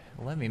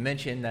Let me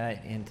mention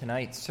that in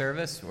tonight's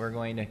service, we're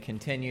going to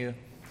continue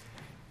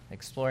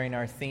exploring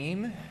our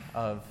theme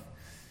of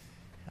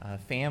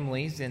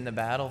families in the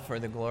battle for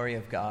the glory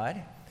of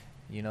God.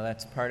 You know,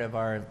 that's part of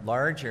our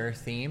larger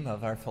theme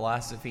of our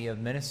philosophy of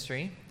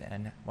ministry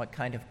and what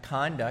kind of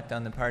conduct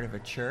on the part of a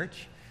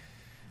church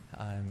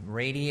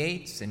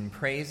radiates and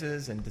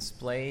praises and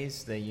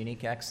displays the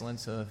unique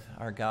excellence of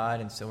our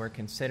God. And so we're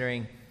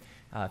considering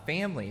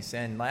families.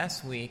 And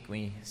last week,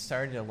 we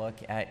started to look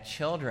at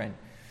children.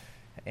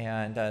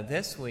 And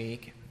this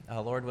week,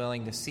 Lord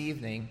willing, this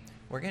evening,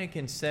 we're going to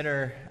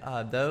consider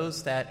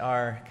those that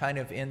are kind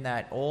of in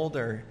that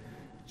older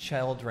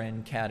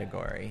children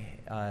category,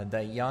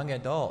 the young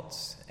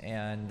adults,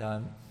 and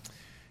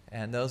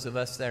those of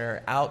us that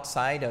are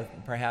outside of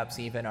perhaps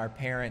even our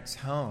parents'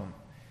 home.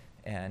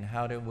 And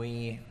how do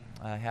we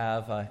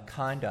have a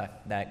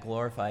conduct that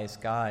glorifies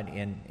God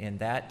in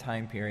that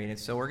time period? And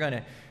so we're going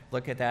to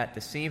look at that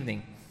this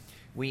evening.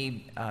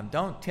 We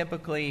don't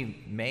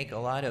typically make a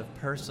lot of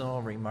personal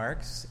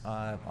remarks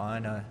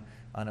on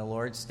a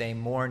Lord's Day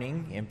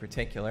morning in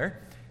particular,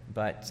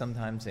 but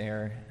sometimes there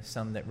are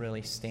some that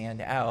really stand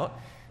out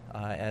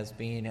as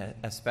being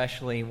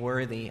especially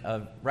worthy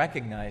of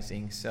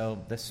recognizing.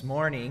 So this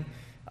morning,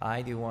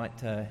 I do want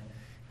to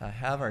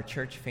have our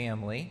church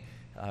family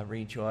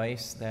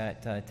rejoice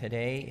that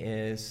today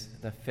is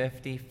the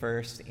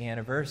 51st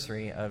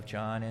anniversary of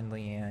John and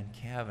Leanne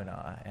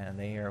Kavanaugh, and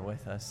they are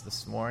with us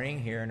this morning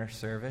here in our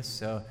service.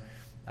 So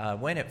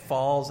when it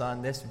falls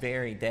on this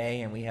very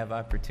day and we have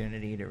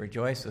opportunity to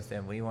rejoice with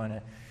them, we want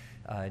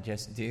to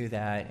just do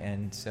that.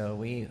 And so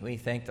we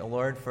thank the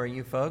Lord for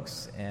you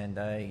folks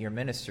and your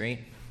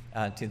ministry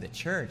to the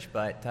church,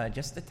 but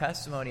just the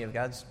testimony of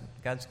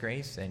God's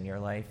grace in your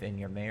life and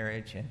your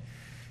marriage. And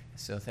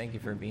so thank you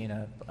for being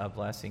a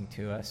blessing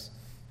to us,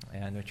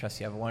 and we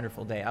trust you have a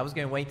wonderful day. I was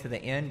going to wait to the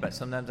end, but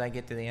sometimes I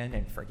get to the end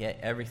and forget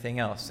everything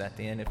else at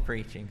the end of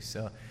preaching,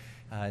 so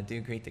do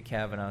greet the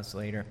Kavanaughs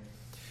later.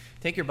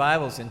 Take your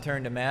Bibles and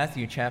turn to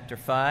Matthew chapter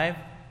 5.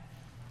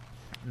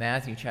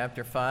 Matthew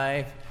chapter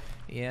 5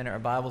 in our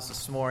Bibles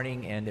this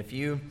morning, and if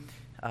you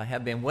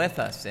have been with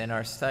us in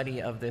our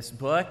study of this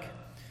book,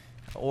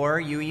 or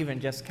you even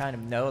just kind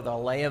of know the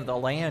lay of the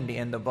land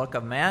in the book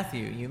of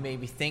Matthew, you may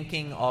be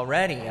thinking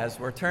already as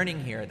we're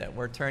turning here that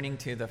we're turning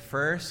to the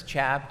first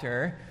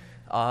chapter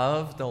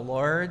of the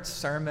Lord's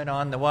Sermon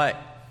on the what?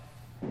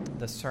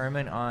 The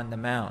Sermon on the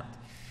Mount.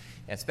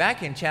 It's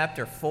back in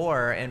chapter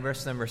 4 and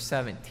verse number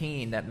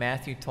 17 that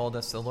Matthew told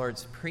us the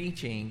Lord's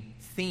preaching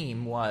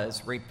theme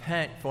was,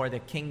 repent, for the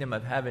kingdom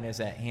of heaven is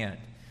at hand.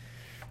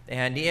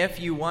 And if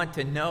you want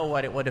to know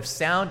what it would have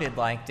sounded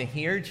like to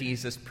hear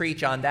Jesus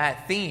preach on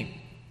that theme,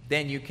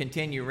 then you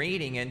continue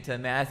reading into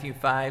Matthew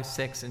 5,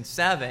 6, and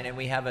 7, and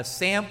we have a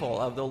sample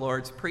of the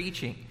Lord's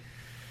preaching.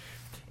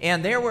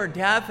 And there were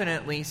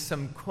definitely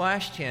some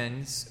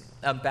questions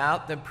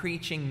about the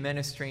preaching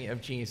ministry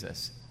of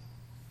Jesus.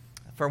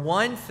 For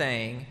one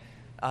thing,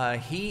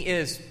 he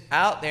is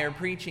out there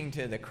preaching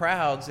to the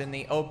crowds in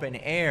the open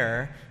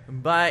air,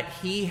 but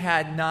he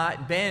had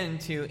not been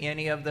to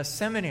any of the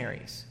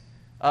seminaries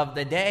of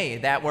the day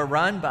that were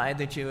run by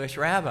the Jewish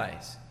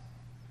rabbis.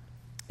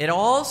 It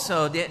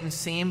also didn't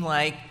seem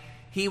like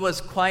he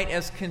was quite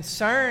as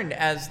concerned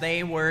as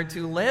they were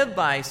to live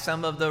by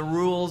some of the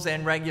rules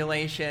and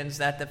regulations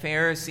that the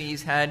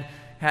Pharisees had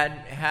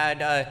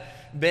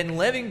been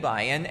living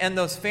by. And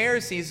those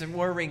Pharisees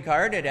were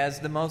regarded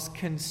as the most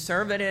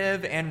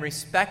conservative and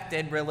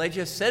respected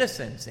religious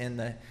citizens in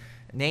the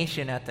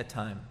nation at the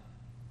time.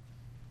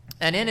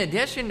 And in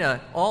addition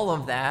to all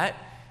of that,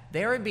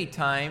 there would be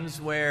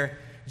times where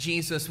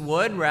Jesus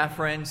would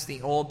reference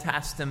the Old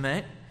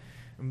Testament,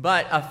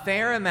 but a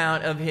fair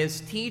amount of his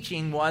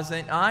teaching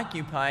wasn't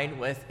occupied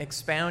with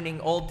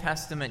expounding Old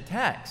Testament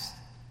text.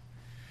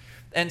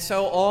 And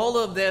so all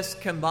of this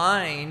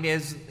combined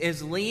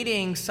is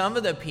leading some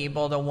of the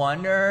people to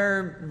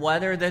wonder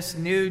whether this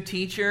new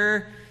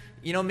teacher,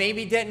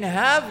 maybe didn't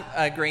have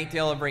a great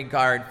deal of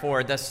regard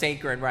for the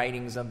sacred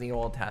writings of the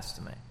Old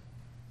Testament.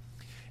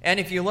 And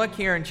if you look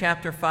here in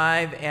chapter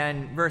 5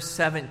 and verse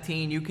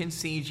 17, you can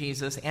see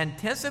Jesus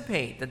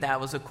anticipate that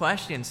was a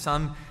question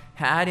some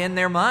had in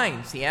their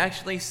minds. He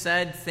actually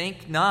said,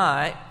 "Think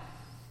not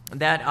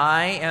that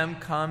I am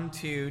come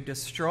to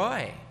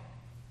destroy."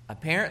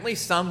 Apparently,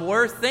 some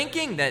were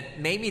thinking that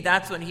maybe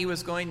that's what he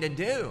was going to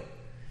do.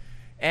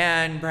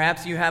 And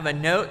perhaps you have a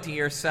note to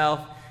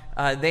yourself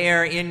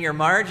there in your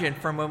margin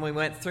from when we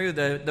went through.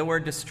 The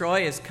word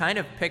destroy is kind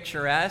of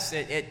picturesque.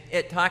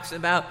 It talks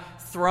about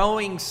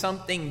throwing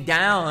something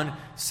down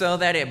so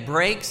that it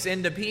breaks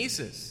into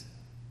pieces.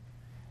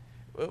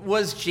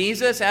 Was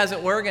Jesus, as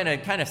it were, going to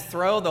kind of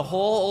throw the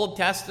whole Old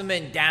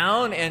Testament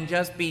down and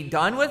just be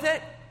done with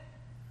it?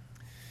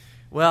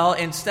 Well,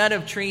 instead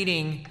of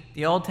treating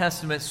the Old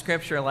Testament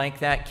scripture like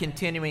that,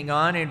 continuing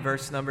on in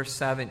verse number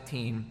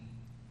 17,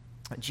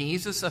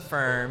 Jesus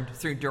affirmed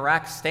through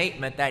direct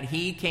statement that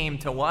he came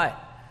to what?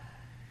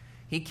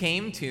 He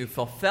came to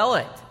fulfill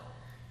it.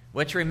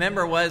 which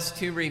remember was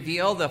to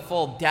reveal the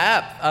full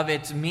depth of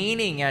its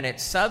meaning and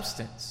its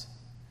substance.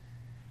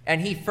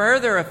 And he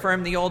further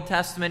affirmed the Old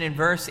Testament in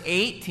verse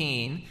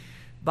 18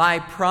 by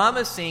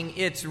promising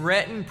its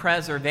written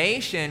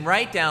preservation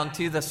right down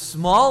to the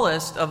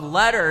smallest of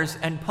letters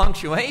and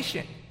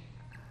punctuation.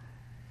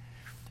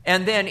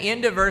 And then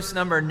into verse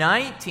number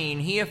 19,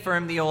 he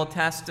affirmed the Old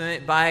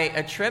Testament by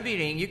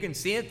attributing, you can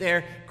see it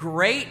there,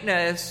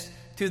 greatness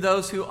to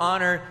those who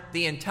honor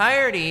the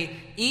entirety,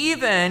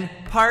 even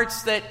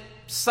parts that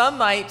some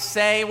might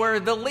say were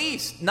the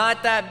least,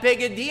 not that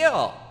big a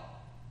deal.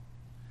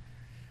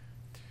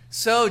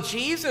 So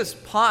Jesus'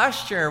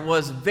 posture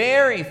was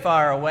very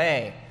far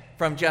away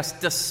from just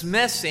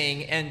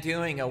dismissing and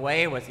doing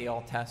away with the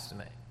Old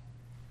Testament.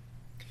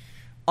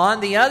 On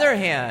the other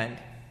hand,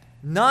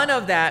 none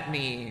of that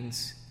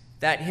means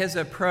that his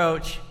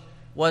approach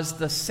was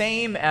the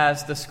same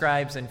as the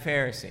scribes and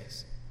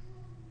Pharisees.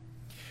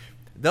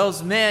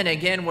 Those men,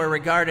 again, were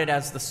regarded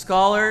as the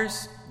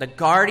scholars, the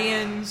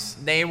guardians.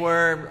 They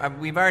were,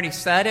 we've already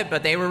said it,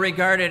 but they were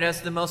regarded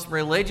as the most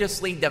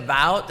religiously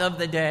devout of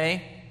the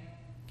day.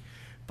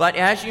 But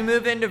as you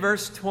move into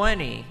verse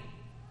 20,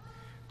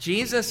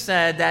 Jesus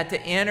said that to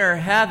enter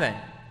heaven,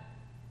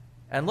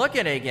 and look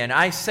at it again,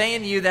 I say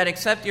unto you that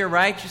except your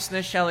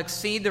righteousness shall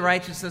exceed the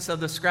righteousness of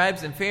the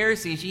scribes and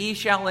Pharisees, ye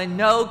shall in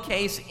no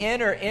case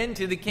enter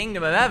into the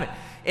kingdom of heaven.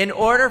 In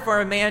order for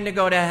a man to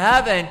go to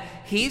heaven,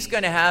 he's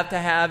going to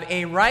have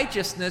a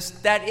righteousness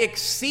that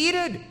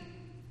exceeded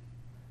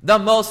the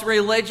most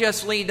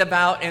religiously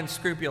devout and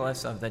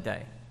scrupulous of the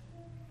day.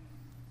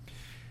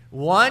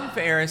 One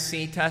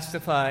Pharisee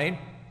testified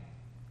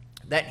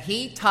that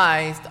he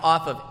tithed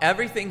off of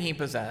everything he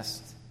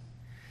possessed.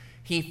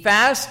 He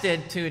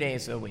fasted 2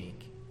 days a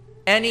week.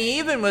 And he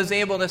even was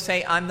able to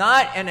say, I'm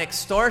not an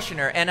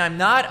extortioner, and I'm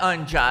not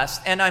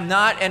unjust, and I'm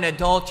not an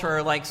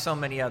adulterer like so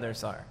many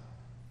others are.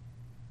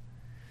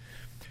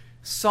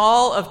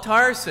 Saul of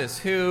Tarsus,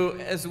 who,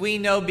 as we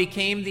know,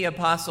 became the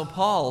Apostle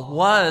Paul,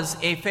 was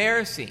a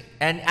Pharisee.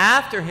 And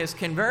after his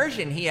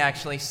conversion, he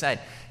actually said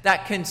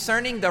that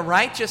concerning the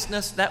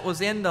righteousness that was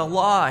in the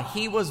law,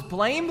 he was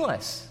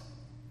blameless.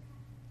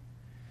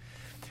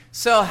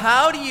 So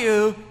how do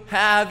you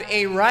have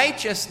a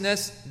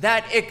righteousness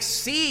that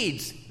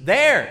exceeds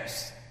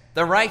theirs,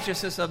 the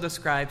righteousness of the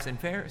scribes and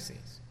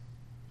Pharisees?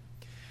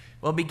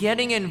 Well,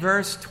 beginning in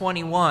verse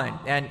 21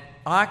 and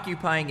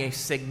occupying a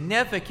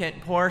significant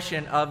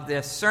portion of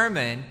this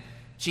sermon,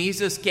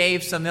 Jesus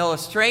gave some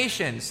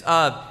illustrations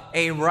of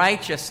a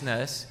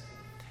righteousness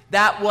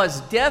that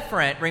was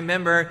different.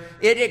 Remember,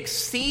 it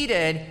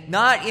exceeded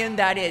not in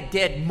that it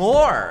did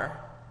more,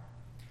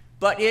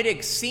 but it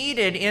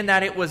exceeded in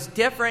that it was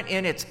different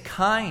in its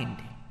kind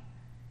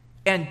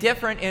and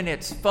different in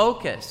its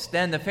focus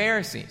than the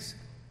Pharisees.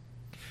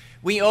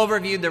 We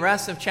overviewed the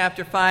rest of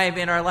chapter 5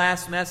 in our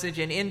last message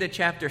and into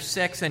chapter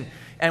 6,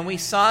 and we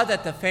saw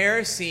that the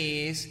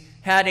Pharisees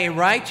had a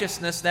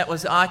righteousness that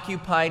was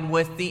occupied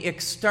with the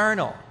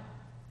external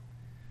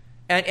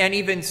and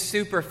even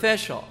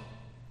superficial.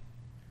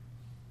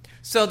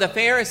 So the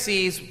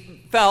Pharisees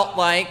felt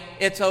like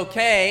it's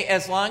okay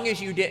as long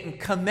as you didn't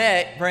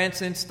commit, for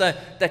instance, the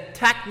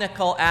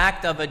technical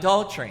act of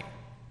adultery.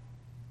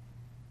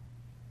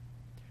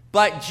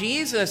 But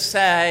Jesus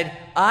said,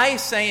 I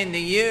say unto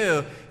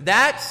you,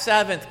 that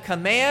seventh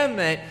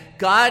commandment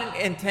God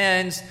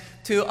intends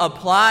to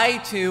apply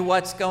to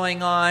what's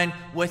going on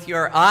with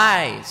your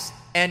eyes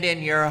and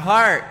in your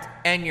heart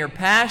and your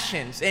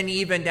passions and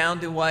even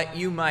down to what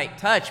you might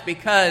touch,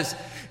 because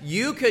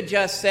you could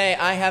just say,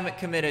 I haven't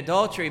committed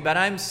adultery, but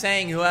I'm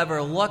saying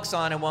whoever looks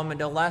on a woman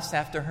to lust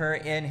after her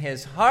in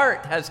his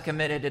heart has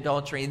committed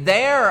adultery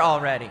there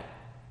already.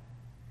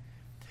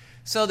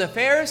 So the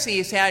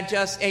Pharisees had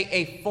just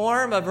a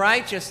form of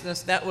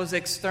righteousness that was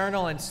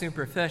external and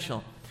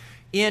superficial.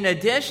 In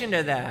addition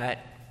to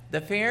that,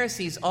 the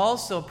Pharisees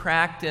also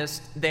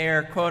practiced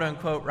their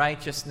quote-unquote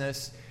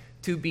righteousness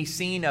to be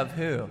seen of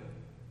who?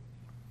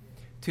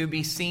 To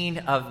be seen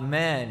of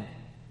men.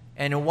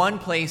 And in one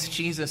place,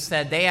 Jesus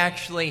said they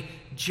actually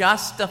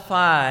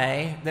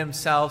justify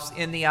themselves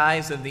in the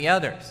eyes of the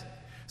others.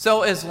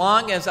 So as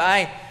long as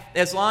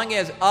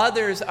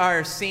others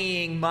are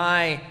seeing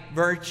my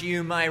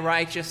virtue, my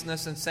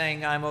righteousness, and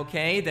saying I'm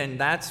okay, then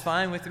that's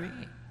fine with me.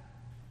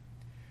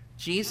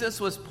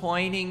 Jesus was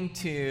pointing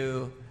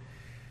to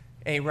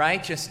a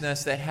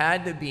righteousness that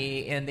had to be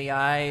in the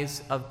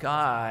eyes of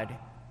God,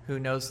 who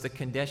knows the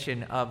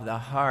condition of the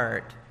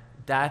heart.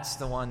 That's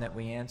the one that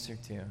we answer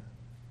to.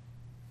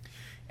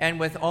 And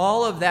with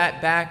all of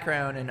that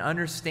background and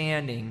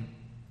understanding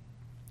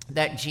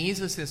that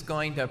Jesus is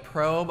going to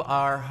probe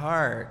our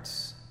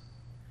hearts,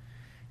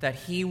 that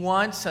he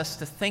wants us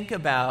to think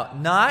about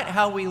not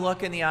how we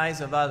look in the eyes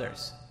of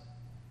others,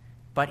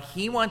 but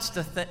he wants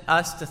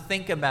us to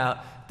think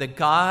about the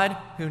God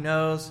who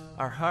knows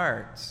our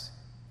hearts.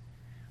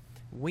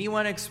 We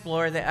want to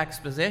explore the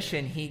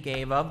exposition he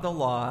gave of the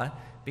law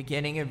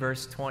beginning in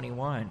verse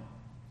 21.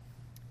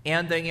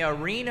 And the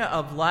arena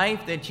of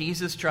life that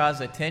Jesus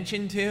draws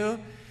attention to,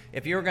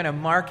 if you were going to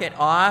mark it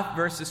off,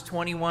 verses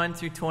 21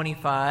 through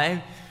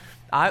 25,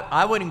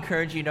 I would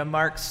encourage you to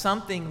mark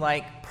something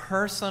like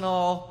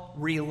personal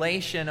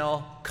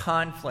relational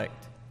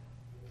conflict.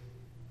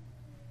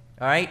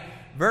 All right?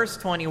 Verse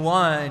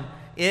 21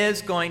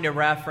 is going to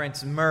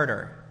reference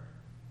murder.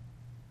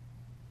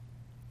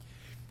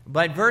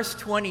 But verse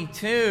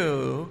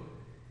 22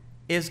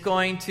 is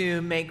going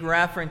to make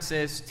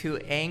references to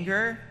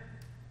anger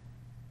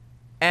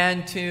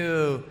and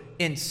to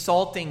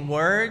insulting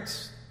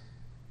words.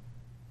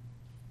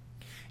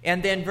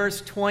 And then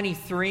verse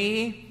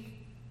 23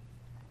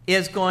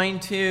 is going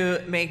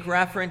to make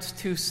reference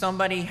to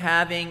somebody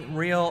having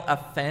real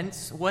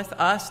offense with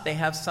us. They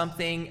have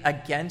something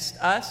against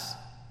us.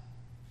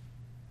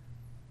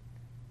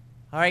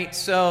 All right,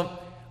 so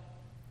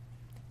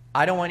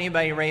I don't want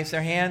anybody to raise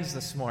their hands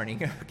this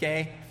morning,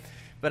 okay?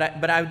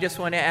 But I just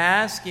want to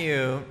ask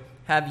you,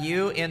 have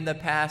you in the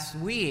past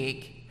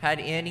week had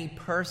any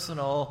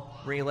personal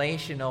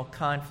relational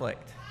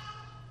conflict?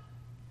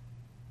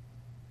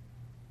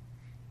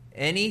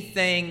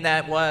 Anything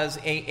that was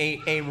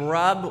a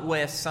rub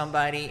with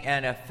somebody,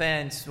 an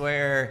offense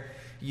where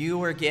you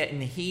were getting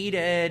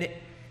heated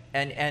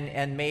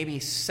and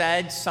maybe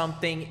said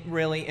something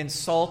really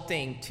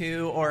insulting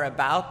to or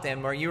about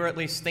them, or you were at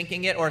least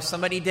thinking it, or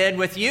somebody did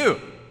with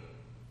you.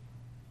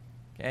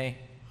 Okay?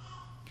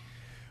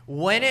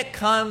 When it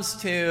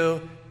comes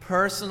to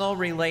personal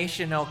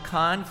relational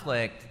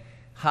conflict,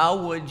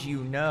 how would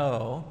you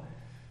know,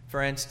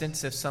 for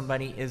instance, if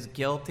somebody is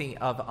guilty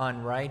of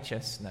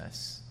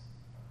unrighteousness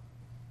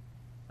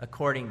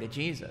according to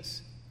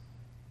Jesus?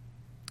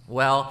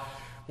 Well,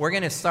 we're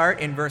going to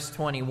start in verse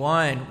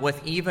 21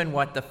 with even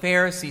what the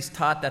Pharisees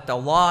taught that the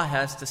law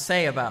has to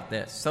say about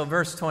this. So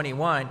verse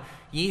 21,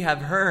 ye have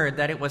heard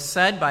that it was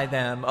said by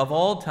them of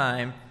old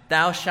time,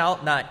 thou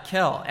shalt not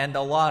kill. And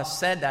the law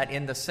said that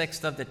in the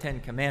 6th of the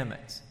 10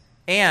 commandments.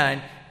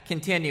 And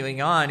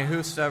continuing on,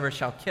 whosoever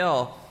shall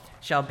kill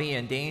shall be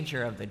in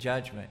danger of the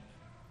judgment.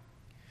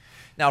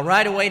 Now,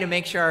 right away, to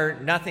make sure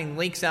nothing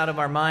leaks out of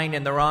our mind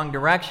in the wrong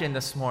direction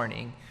this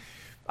morning,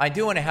 I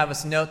do want to have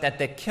us note that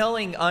the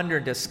killing under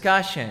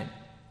discussion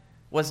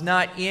was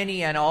not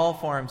any and all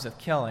forms of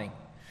killing.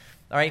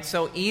 All right,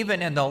 so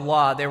even in the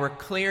law, there were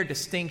clear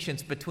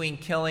distinctions between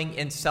killing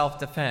in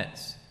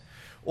self-defense,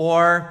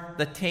 or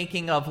the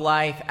taking of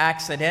life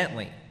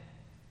accidentally,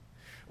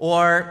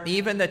 or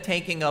even the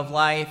taking of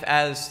life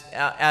as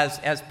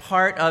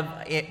part of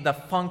the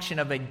function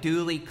of a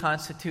duly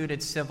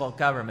constituted civil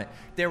government.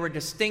 There were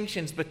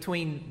distinctions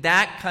between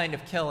that kind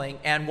of killing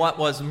and what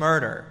was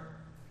murder.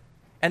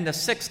 And the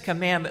 6th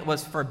commandment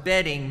was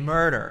forbidding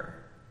murder.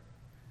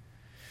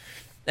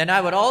 And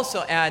I would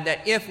also add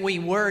that if we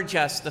were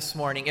just this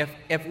morning,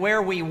 if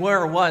where we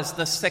were was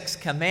the 6th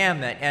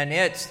commandment and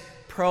its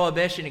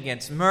prohibition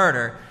against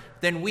murder,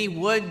 then we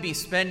would be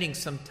spending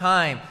some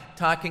time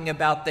talking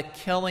about the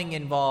killing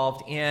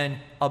involved in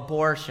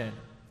abortion,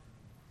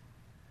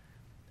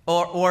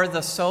 or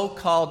the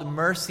so-called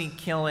mercy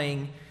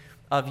killing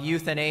of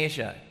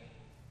euthanasia,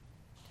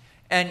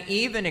 and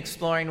even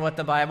exploring what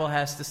the Bible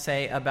has to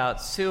say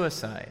about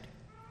suicide.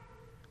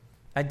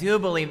 I do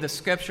believe the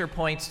Scripture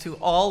points to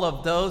all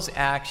of those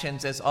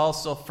actions as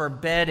also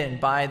forbidden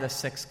by the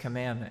 6th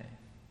commandment.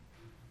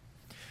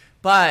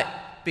 But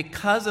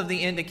because of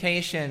the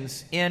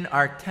indications in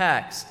our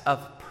text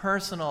of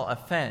personal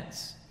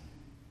offense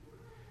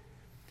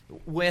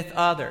with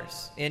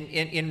others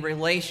in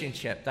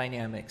relationship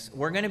dynamics,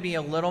 we're going to be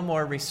a little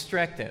more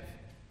restrictive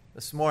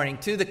this morning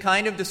to the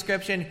kind of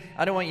description.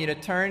 I don't want you to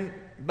turn,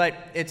 but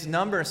it's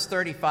Numbers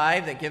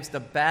 35 that gives the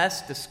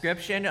best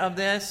description of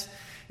this.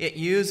 It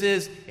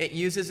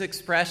uses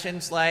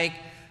expressions like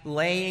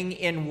laying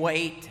in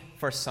wait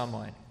for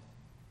someone,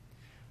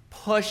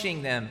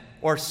 pushing them,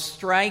 or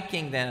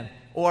striking them,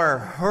 or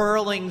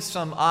hurling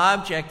some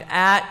object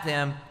at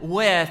them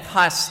with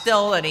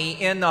hostility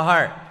in the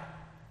heart.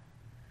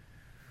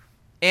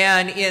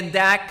 And in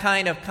that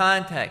kind of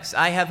context,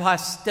 I have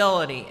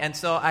hostility, and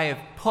so I have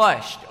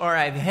pushed, or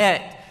I've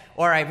hit,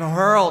 or I've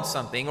hurled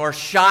something, or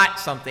shot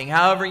something,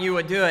 however you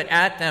would do it,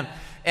 at them,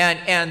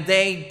 and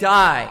they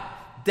die.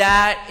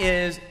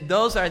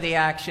 Those are the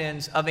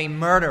actions of a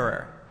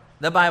murderer.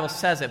 The Bible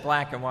says it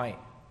black and white.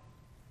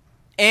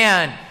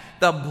 And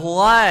the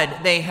blood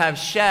they have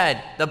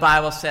shed, the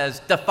Bible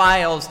says,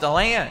 defiles the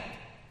land.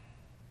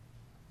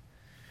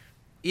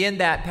 In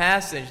that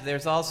passage,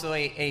 there's also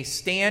a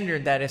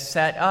standard that is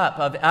set up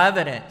of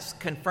evidence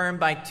confirmed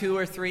by 2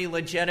 or 3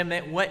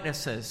 legitimate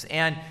witnesses.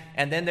 And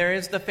then there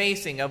is the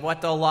facing of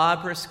what the law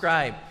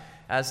prescribed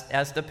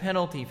as the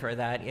penalty for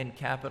that in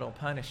capital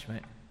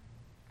punishment.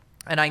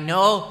 And I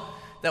know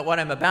that what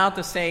I'm about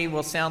to say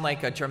will sound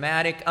like a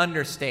dramatic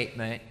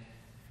understatement,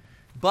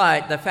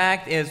 but the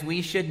fact is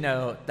we should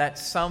know that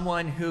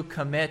someone who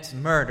commits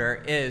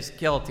murder is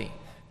guilty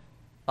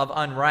of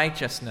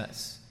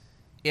unrighteousness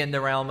in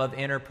the realm of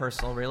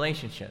interpersonal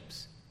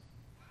relationships.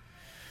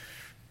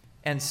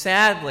 And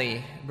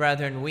sadly,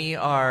 brethren, we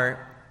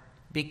are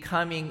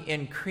becoming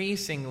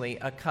increasingly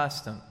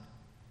accustomed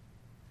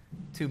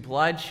to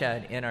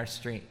bloodshed in our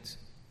streets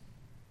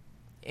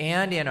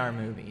and in our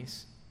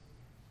movies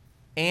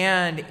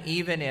and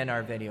even in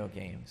our video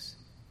games.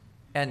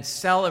 and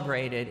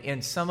celebrated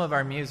in some of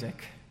our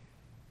music.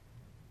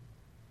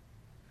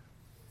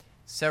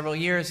 Several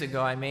years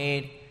ago, I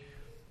made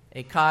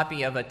a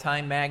copy of a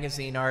Time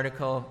magazine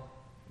article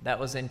that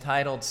was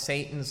entitled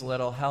Satan's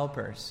Little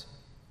Helpers.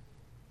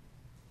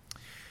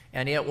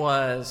 And it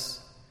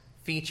was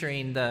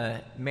featuring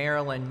the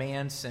Marilyn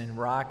Manson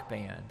rock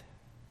band.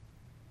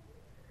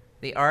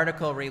 The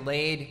article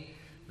relayed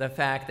the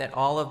fact that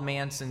all of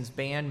Manson's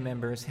band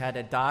members had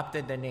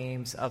adopted the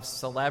names of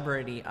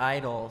celebrity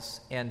idols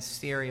and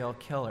serial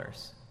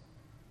killers.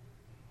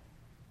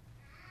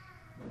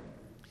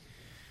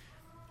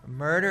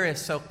 Murder is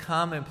so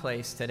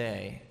commonplace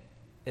today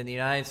in the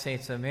United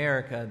States of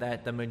America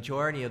that the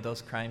majority of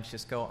those crimes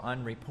just go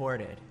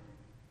unreported.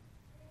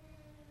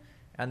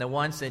 And the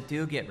ones that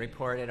do get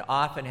reported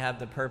often have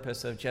the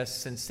purpose of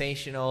just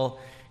sensational,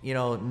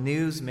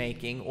 news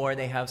making, or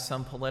they have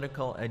some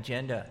political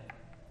agenda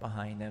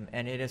behind them,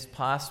 and it is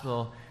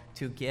possible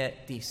to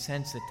get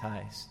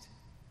desensitized.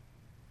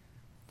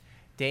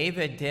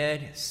 David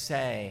did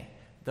say,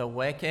 "The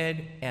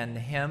wicked and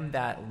him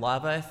that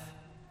loveth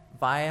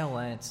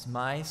violence,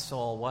 my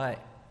soul," what?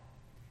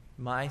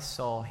 "My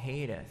soul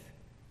hateth."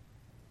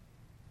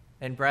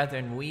 And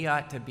brethren, we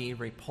ought to be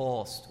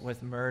repulsed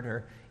with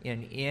murder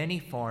in any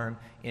form,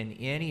 in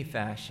any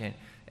fashion.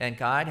 And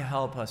God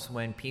help us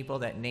when people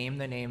that name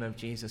the name of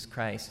Jesus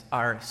Christ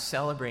are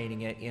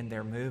celebrating it in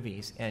their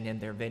movies and in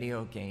their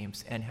video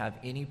games and have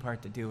any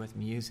part to do with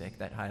music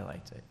that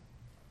highlights it.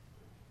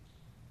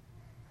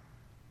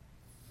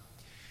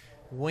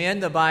 When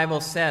the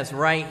Bible says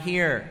right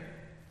here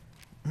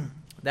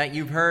that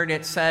you've heard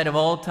it said of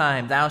old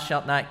time, "Thou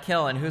shalt not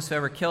kill, and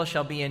whosoever kills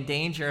shall be in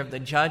danger of the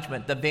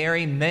judgment," the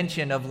very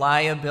mention of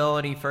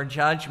liability for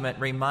judgment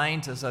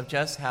reminds us of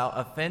just how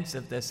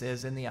offensive this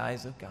is in the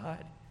eyes of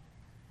God.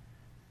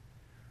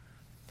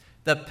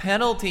 The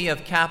penalty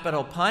of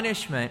capital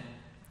punishment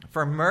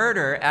for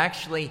murder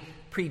actually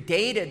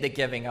predated the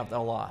giving of the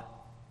law.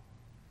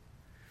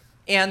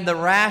 And the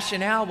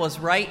rationale was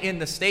right in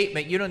the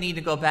statement. You don't need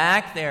to go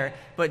back there.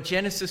 But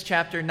Genesis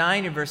chapter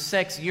 9 and verse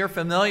 6, you're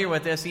familiar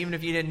with this even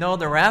if you didn't know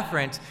the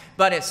reference.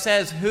 But it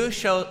says,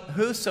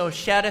 "Whoso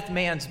sheddeth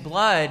man's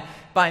blood,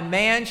 by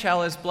man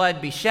shall his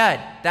blood be shed."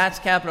 That's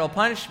capital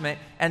punishment.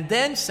 And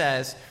then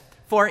says,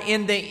 "For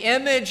in the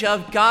image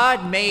of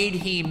God made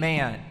he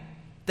man."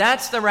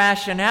 That's the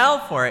rationale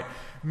for it.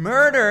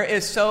 Murder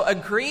is so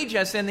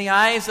egregious in the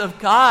eyes of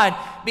God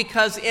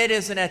because it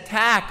is an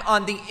attack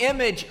on the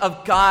image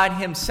of God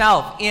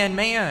himself in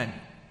man.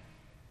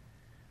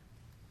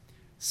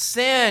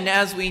 Sin,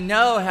 as we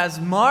know, has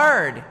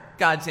marred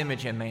God's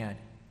image in man.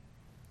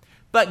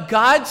 But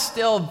God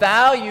still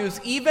values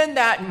even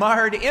that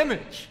marred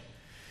image.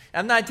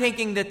 I'm not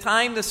taking the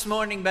time this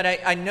morning, but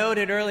I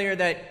noted earlier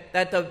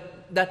that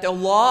the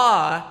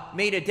law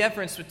made a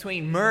difference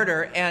between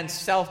murder and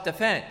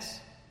self-defense.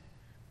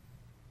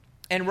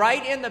 And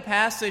right in the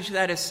passage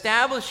that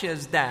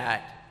establishes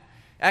that,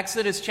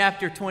 Exodus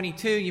chapter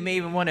 22, you may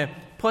even want to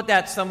put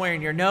that somewhere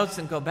in your notes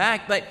and go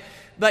back,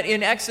 but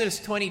in Exodus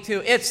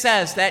 22, it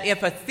says that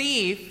if a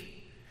thief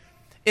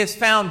is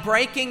found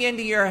breaking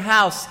into your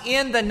house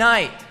in the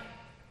night,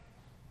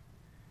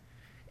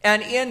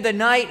 and in the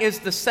night is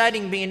the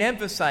setting being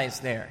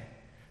emphasized there.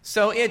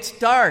 So it's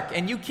dark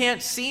and you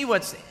can't see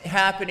what's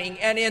happening,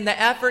 and in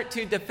the effort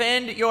to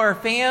defend your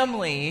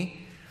family,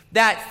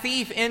 that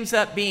thief ends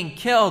up being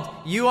killed,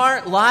 you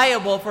aren't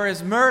liable for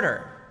his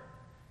murder,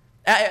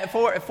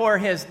 for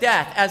his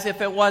death, as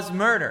if it was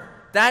murder.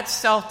 That's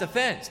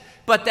self-defense.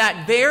 But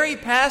that very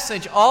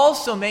passage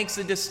also makes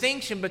a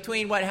distinction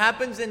between what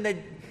happens in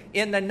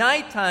the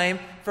nighttime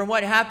from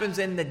what happens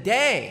in the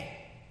day.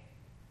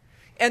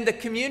 And the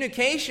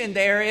communication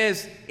there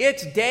is,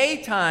 it's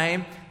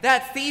daytime,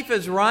 that thief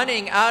is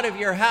running out of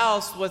your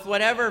house with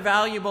whatever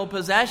valuable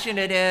possession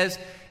it is,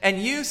 and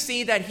you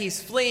see that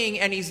he's fleeing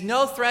and he's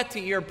no threat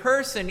to your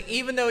person,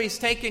 even though he's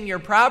taken your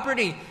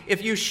property.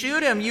 If you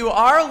shoot him, you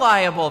are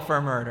liable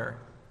for murder.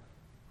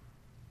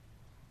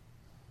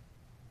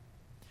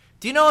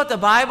 Do you know what the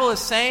Bible is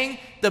saying?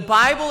 The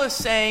Bible is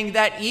saying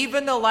that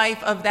even the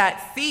life of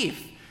that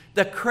thief,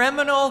 the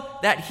criminal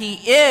that he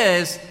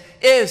is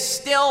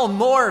still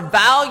more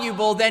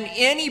valuable than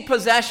any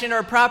possession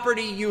or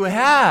property you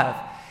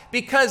have.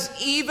 Because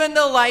even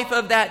the life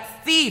of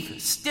that thief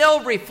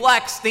still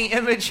reflects the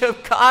image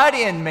of God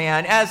in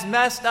man, as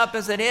messed up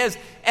as it is.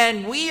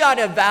 And we ought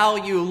to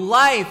value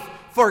life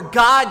for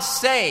God's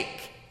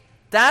sake.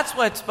 That's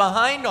what's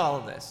behind all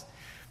of this.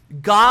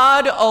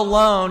 God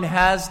alone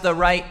has the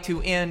right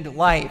to end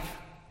life.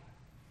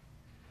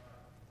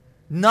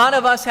 None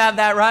of us have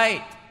that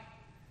right.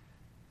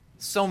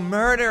 So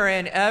murder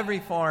in every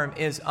form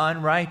is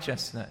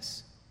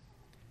unrighteousness.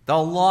 The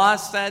law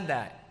said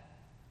that.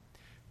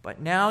 But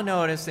now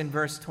notice in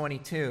verse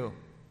 22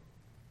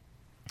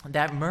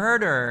 that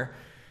murder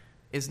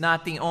is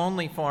not the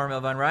only form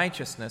of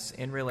unrighteousness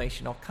in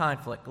relational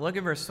conflict. Look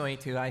at verse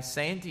 22. "I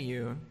say unto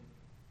you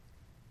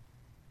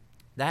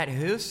that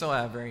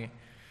whosoever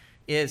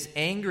is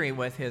angry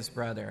with his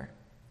brother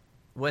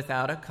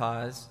without a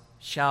cause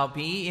shall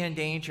be in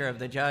danger of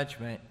the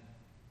judgment.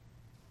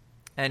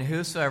 And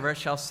whosoever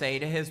shall say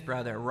to his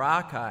brother,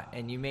 Raka,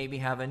 and you maybe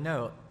have a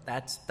note,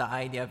 that's the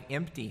idea of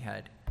empty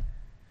head,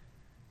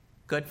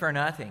 good for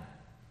nothing,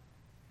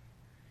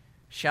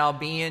 shall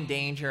be in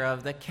danger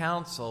of the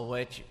council,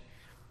 which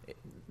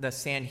the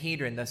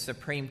Sanhedrin, the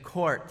Supreme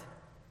Court.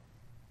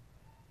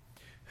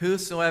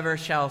 Whosoever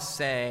shall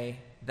say,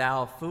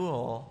 thou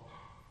fool,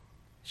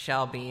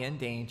 shall be in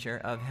danger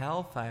of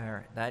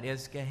hellfire. That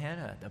is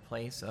Gehenna, the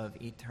place of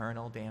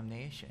eternal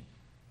damnation.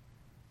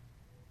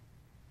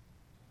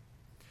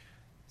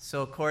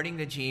 So according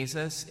to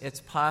Jesus, it's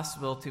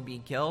possible to be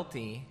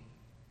guilty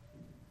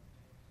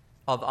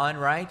of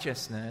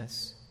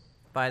unrighteousness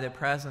by the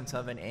presence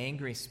of an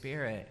angry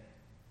spirit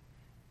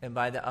and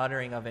by the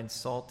uttering of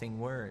insulting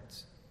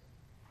words.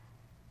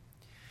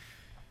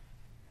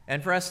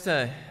 And for us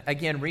to,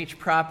 again, reach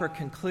proper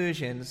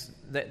conclusions,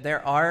 that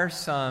there are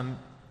some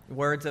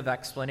words of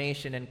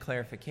explanation and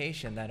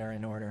clarification that are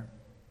in order.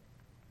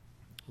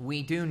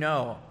 We do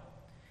know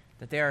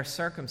that there are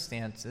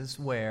circumstances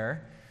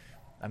where,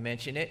 I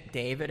mentioned it,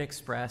 David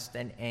expressed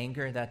an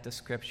anger that the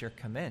Scripture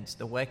commends.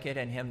 The wicked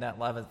and him that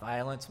loveth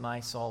violence, my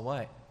soul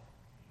what?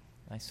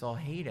 My soul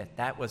hateth.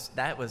 That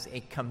was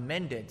a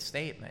commended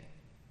statement.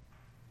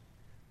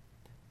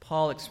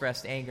 Paul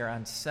expressed anger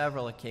on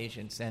several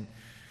occasions and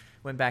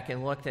went back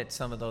and looked at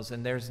some of those,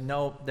 and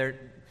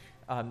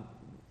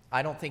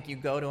I don't think you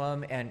go to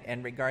them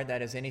and regard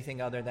that as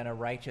anything other than a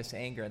righteous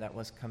anger that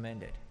was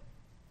commended.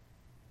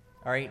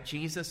 All right,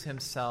 Jesus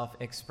himself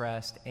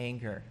expressed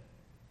anger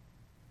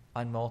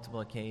on multiple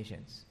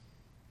occasions.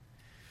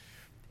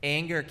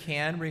 Anger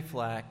can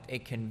reflect a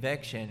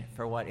conviction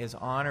for what is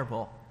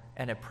honorable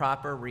and a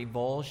proper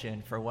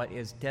revulsion for what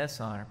is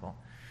dishonorable.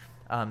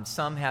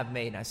 Some have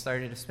made, I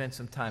started to spend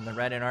some time, I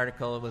read an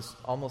article, it was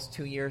almost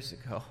 2 years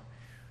ago,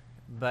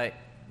 but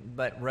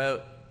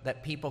wrote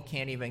that people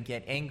can't even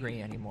get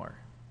angry anymore.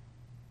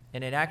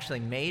 And it actually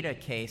made a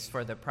case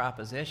for the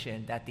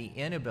proposition that the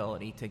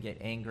inability to get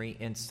angry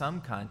in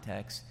some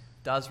contexts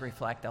does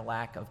reflect a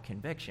lack of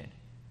conviction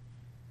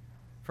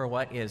for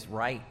what is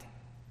right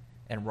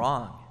and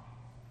wrong.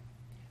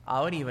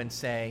 I would even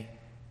say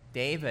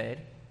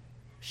David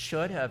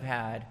should have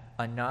had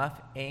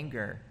enough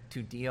anger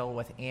to deal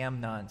with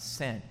Amnon's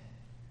sin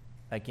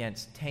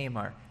against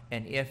Tamar.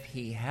 And if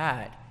he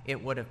had,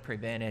 it would have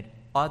prevented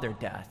other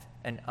death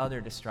and other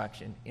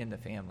destruction in the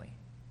family.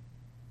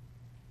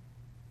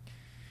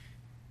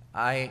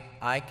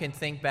 I can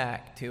think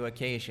back to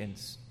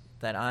occasions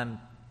that I'm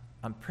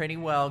pretty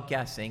well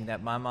guessing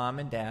that my mom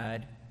and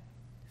dad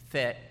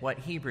fit what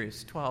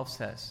Hebrews 12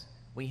 says.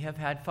 We have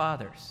had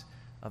fathers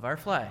of our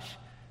flesh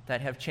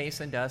that have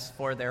chastened us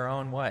for their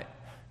own what?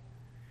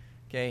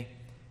 Okay,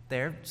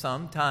 there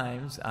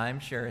sometimes I'm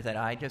sure that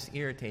I just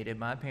irritated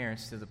my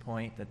parents to the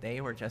point that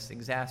they were just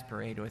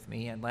exasperated with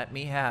me and let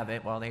me have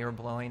it while they were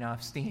blowing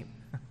off steam.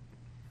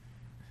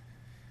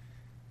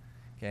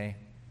 Okay,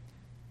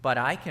 but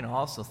I can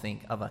also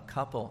think of a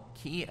couple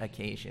key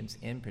occasions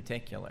in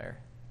particular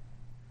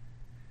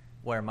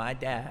where my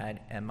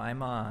dad and my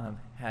mom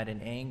had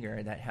an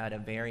anger that had a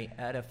very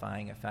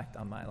edifying effect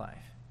on my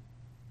life.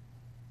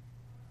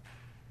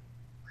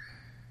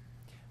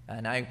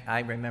 And I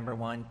remember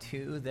one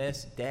to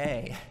this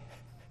day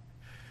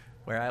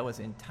where I was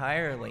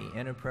entirely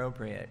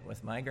inappropriate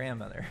with my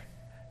grandmother,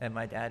 and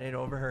my dad had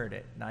overheard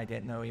it, and I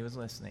didn't know he was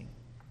listening.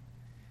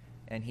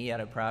 And he had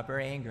a proper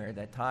anger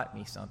that taught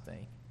me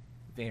something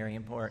very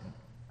important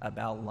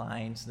about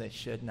lines that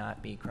should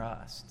not be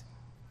crossed.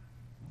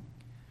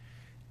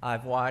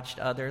 I've watched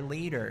other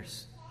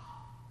leaders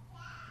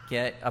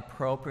get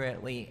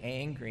appropriately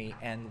angry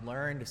and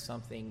learned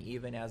something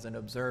even as an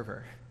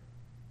observer.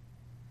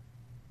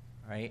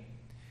 Right?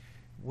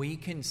 We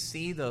can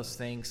see those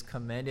things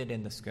commended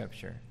in the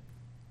Scripture.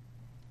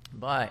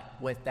 But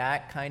with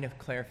that kind of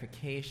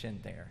clarification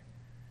there,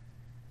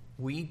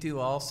 we do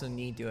also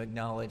need to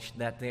acknowledge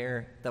that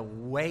the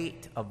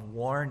weight of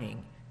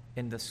warning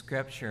in the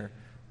Scripture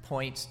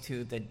points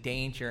to the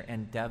danger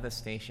and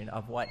devastation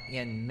of what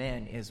in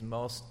men is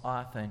most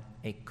often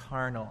a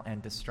carnal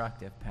and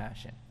destructive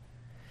passion.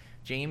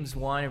 James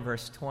 1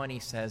 verse 20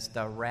 says,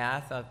 "The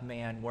wrath of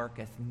man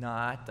worketh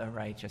not the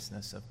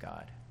righteousness of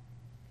God."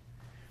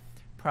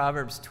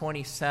 Proverbs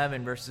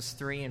 27 verses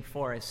 3 and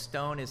 4, "A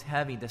stone is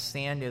heavy, the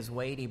sand is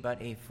weighty,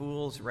 but a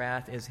fool's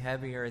wrath is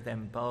heavier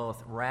than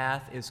both.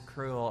 Wrath is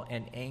cruel,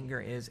 and anger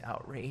is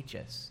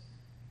outrageous."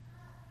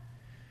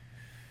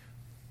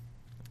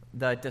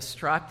 The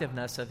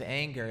destructiveness of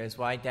anger is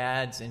why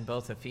dads in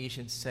both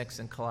Ephesians 6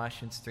 and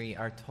Colossians 3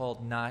 are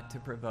told not to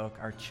provoke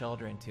our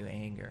children to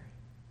anger.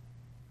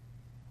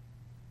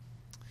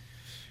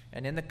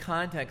 And in the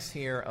context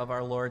here of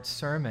our Lord's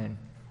sermon,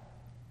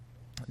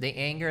 the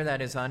anger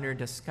that is under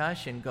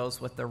discussion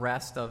goes with the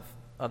rest of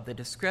the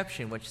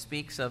description, which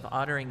speaks of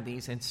uttering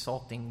these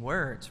insulting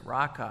words,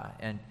 raka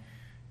and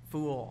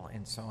fool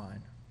and so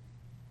on.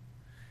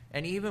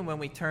 And even when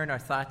we turn our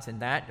thoughts in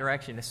that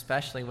direction,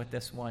 especially with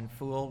this one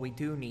fool, we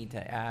do need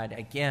to add,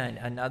 again,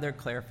 another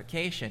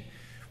clarification.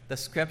 the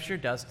Scripture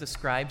does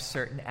describe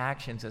certain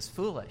actions as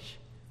foolish.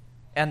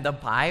 And the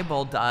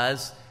Bible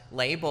does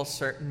label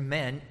certain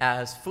men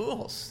as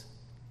fools.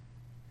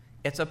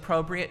 It's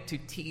appropriate to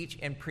teach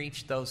and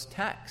preach those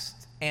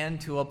texts and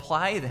to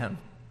apply them.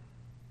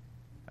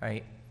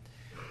 Right?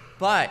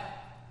 But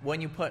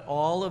when you put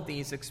all of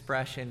these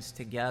expressions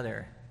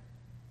together,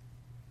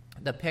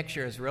 the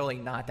picture is really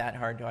not that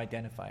hard to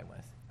identify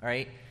with. All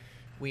right?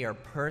 We are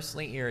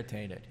personally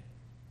irritated,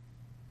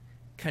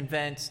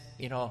 convinced,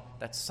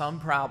 that some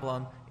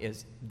problem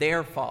is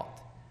their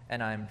fault,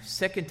 and I'm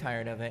sick and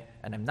tired of it,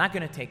 and I'm not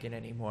going to take it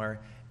anymore,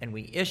 and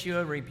we issue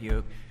a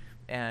rebuke,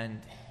 and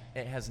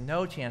it has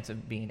no chance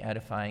of being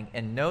edifying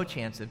and no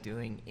chance of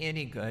doing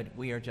any good.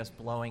 We are just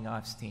blowing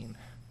off steam.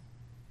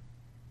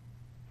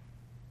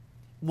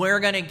 We're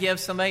going to give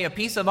somebody a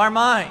piece of our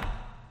mind.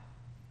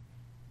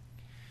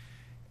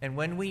 And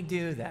when we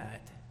do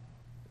that,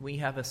 we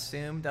have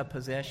assumed a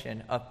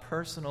position of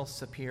personal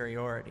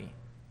superiority.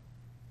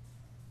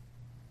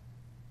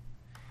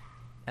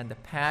 And the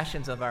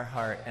passions of our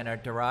heart and our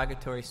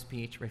derogatory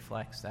speech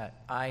reflects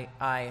that.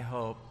 I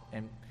hope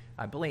and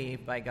I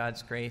believe, by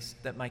God's grace,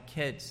 that my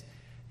kids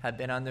have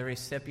been on the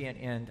recipient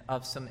end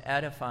of some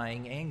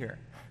edifying anger.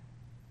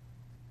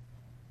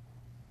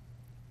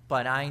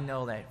 But I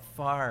know that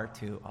far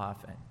too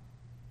often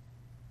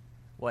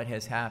what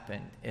has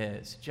happened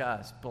is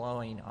just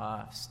blowing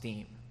off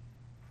steam.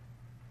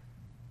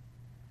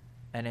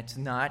 And it's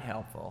not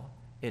helpful.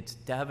 It's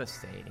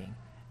devastating.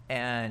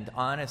 And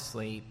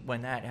honestly,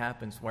 when that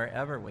happens,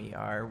 wherever we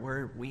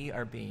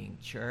are being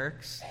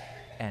jerks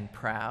and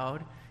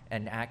proud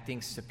and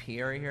acting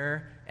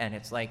superior, and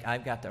it's like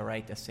I've got the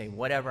right to say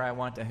whatever I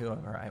want to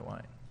whoever I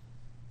want.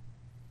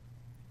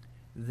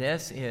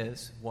 This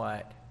is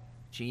what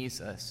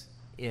Jesus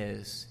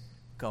is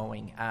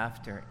going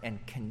after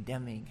and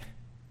condemning,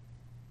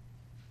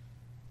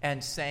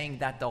 and saying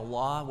that the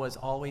law was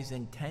always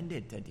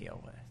intended to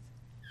deal with.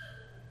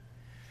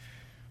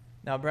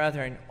 Now,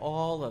 brethren,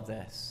 all of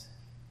this,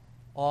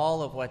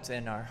 all of what's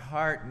in our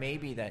heart,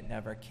 maybe that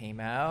never came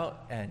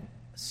out, and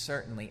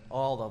certainly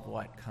all of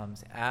what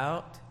comes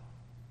out,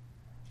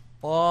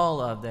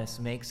 all of this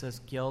makes us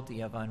guilty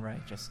of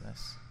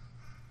unrighteousness.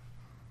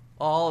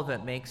 All of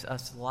it makes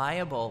us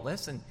liable.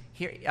 Listen,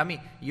 here,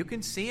 you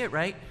can see it,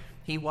 right?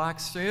 He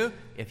walks through.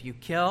 If you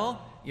kill,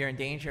 you're in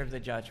danger of the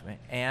judgment.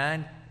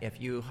 And if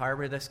you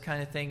harbor this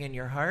kind of thing in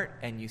your heart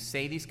and you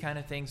say these kind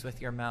of things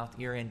with your mouth,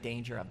 you're in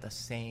danger of the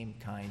same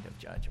kind of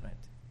judgment.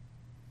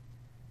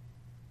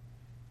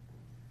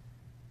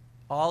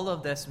 All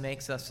of this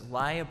makes us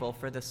liable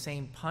for the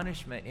same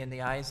punishment in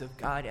the eyes of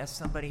God as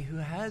somebody who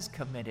has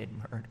committed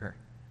murder.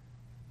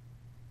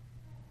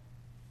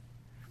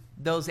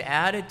 Those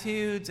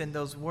attitudes and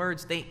those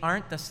words, they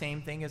aren't the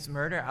same thing as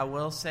murder. I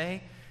will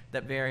say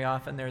that very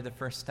often they're the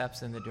first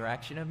steps in the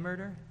direction of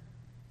murder.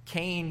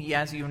 Cain,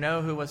 as you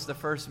know, who was the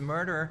first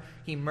murderer,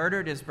 he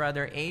murdered his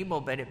brother Abel,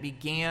 but it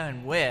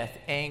began with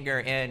anger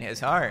in his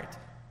heart.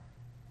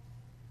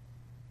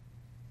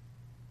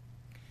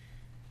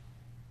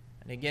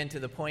 And again, to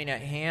the point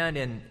at hand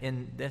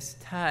in this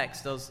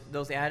text,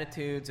 those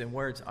attitudes and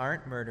words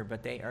aren't murder,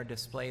 but they are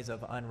displays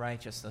of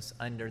unrighteousness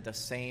under the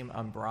same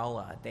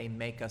umbrella. They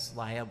make us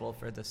liable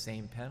for the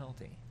same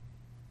penalty.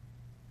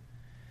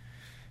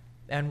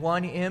 And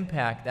one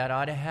impact that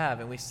ought to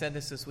have, and we said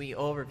this as we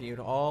overviewed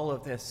all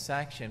of this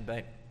section,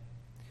 but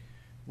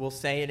we'll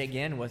say it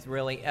again with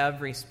really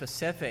every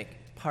specific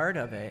part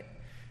of it,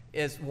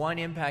 is one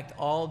impact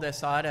all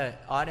this ought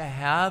to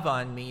have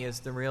on me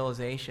is the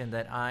realization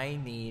that I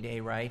need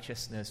a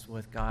righteousness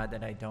with God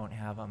that I don't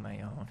have on my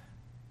own.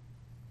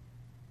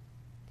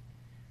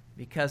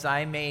 Because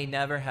I may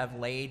never have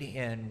laid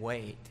in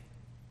wait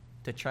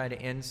to try to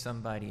end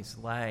somebody's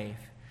life,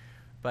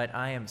 but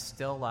I am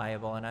still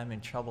liable and I'm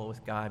in trouble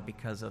with God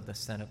because of the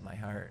sin of my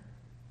heart.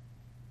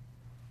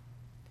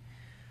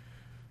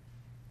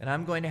 And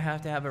I'm going to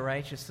have a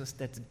righteousness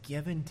that's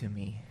given to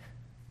me.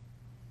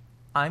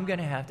 I'm going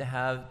to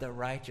have the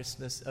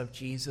righteousness of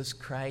Jesus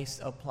Christ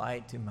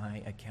applied to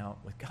my account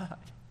with God,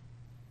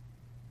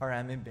 or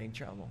I'm in big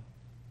trouble.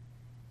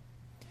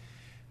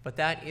 But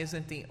that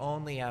isn't the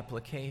only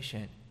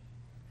application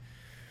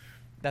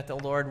that the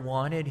Lord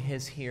wanted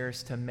his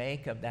hearers to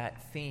make of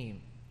that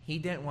theme. He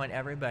didn't want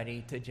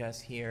everybody to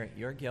just hear,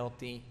 you're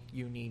guilty,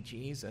 you need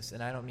Jesus.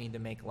 And I don't mean to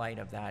make light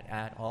of that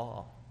at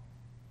all.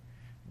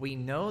 We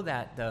know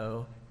that,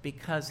 though,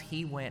 because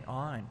he went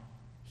on.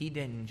 He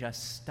didn't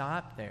just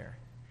stop there.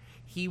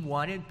 He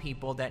wanted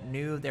people that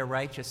knew their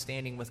righteous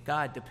standing with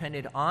God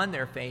depended on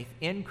their faith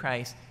in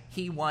Christ.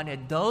 He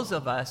wanted those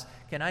of us,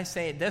 can I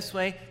say it this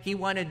way? He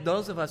wanted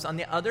those of us on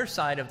the other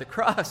side of the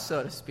cross,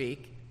 so to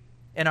speak,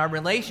 in our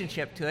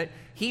relationship to it.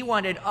 He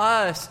wanted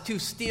us to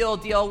still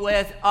deal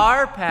with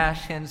our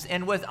passions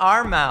and with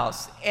our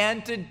mouths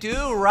and to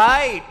do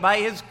right by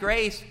his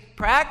grace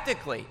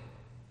practically.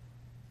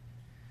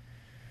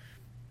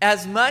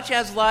 As much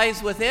as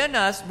lies within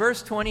us,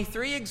 verse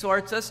 23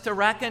 exhorts us to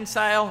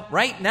reconcile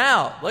right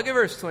now. Look at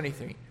verse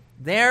 23.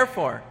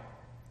 Therefore,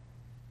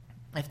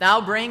 if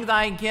thou bring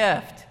thy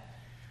gift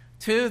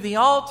to the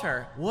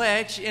altar,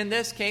 which in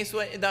this case,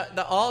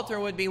 the altar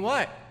would be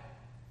what?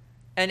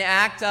 An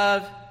act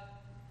of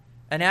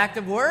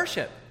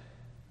worship,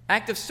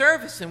 act of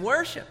service and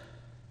worship.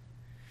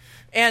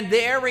 And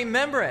there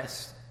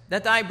rememberest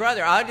that thy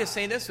brother, I'll just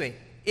say this way,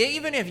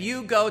 even if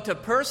you go to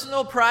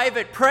personal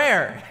private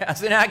prayer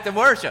as an act of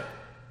worship,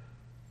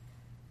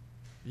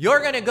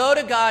 you're going to go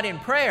to God in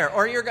prayer,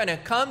 or you're going to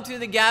come to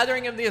the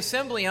gathering of the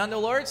assembly on the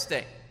Lord's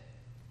Day.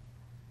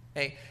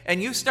 Okay?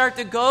 And you start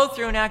to go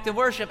through an act of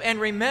worship and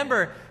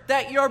remember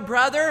that your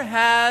brother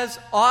has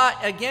aught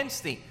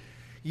against thee.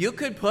 You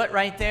could put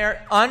right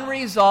there,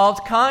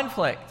 unresolved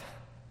conflict.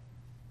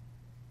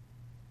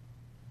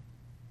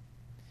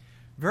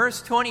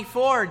 Verse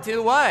 24,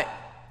 do what?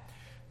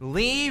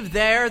 Leave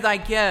there thy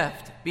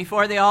gift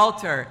before the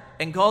altar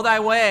and go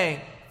thy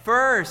way.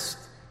 First,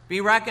 be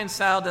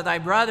reconciled to thy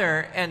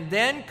brother, and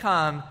then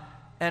come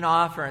and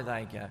offer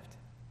thy gift.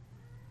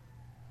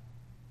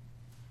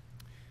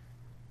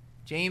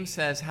 James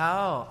says,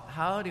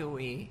 how do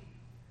we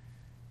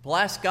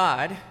bless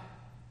God,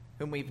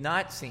 whom we've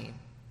not seen,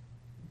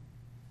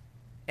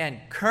 and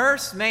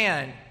curse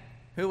man,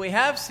 who we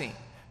have seen?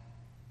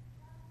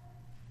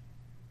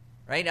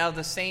 Right? Out of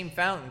the same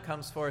fountain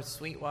comes forth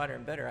sweet water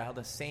and bitter. Out of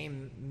the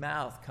same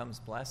mouth comes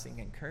blessing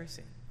and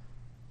cursing.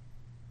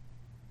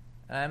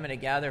 And I'm going to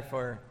gather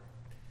for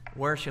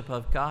worship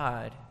of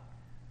God,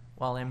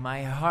 while in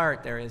my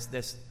heart there is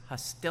this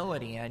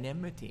hostility and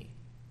enmity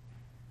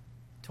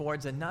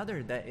towards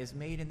another that is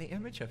made in the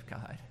image of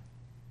God.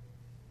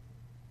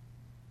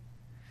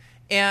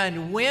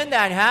 And when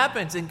that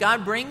happens and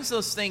God brings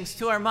those things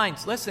to our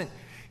minds, listen,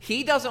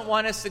 He doesn't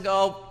want us to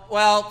go,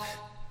 well,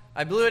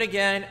 I blew it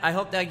again, I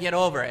hope that I get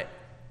over it.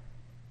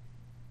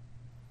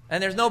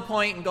 And there's no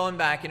point in going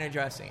back and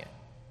addressing it.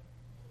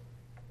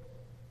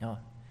 No.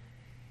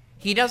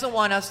 He doesn't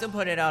want us to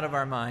put it out of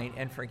our mind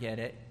and forget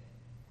it.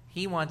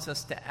 He wants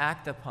us to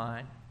act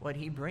upon what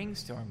He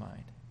brings to our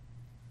mind.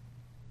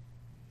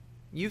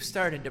 You've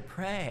started to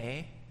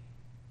pray,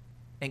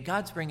 and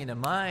God's bringing to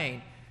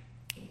mind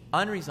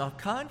unresolved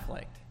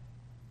conflict.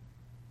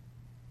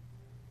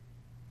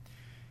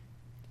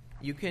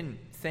 You can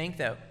think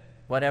that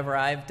whatever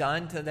I've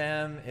done to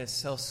them is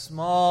so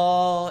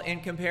small in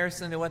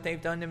comparison to what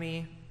they've done to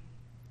me.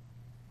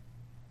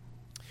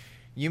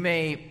 You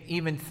may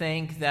even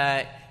think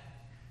that,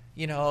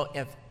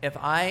 if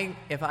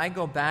I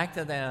go back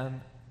to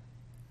them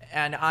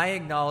and I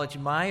acknowledge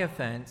my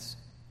offense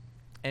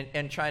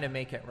and try to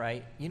make it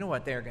right, you know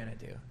what they're going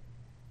to do?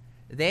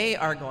 They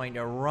are going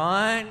to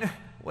run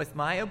with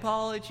my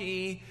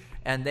apology,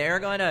 and they're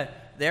going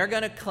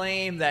to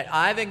claim that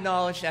I've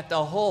acknowledged that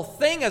the whole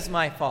thing is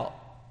my fault.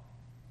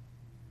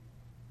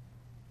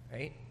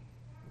 Right?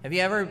 Have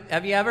you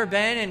ever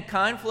been in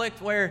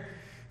conflict where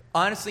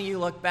honestly you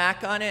look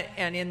back on it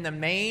and in the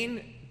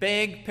main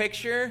big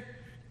picture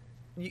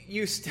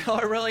you still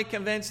are really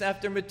convinced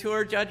after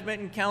mature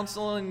judgment and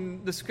counsel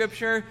and the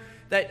scripture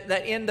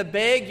that in the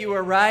big you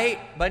were right,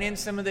 but in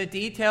some of the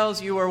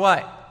details you were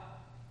what?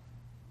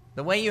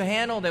 The way you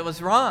handled it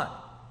was wrong.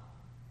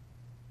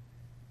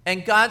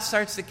 And God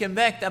starts to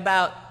convict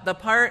about the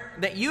part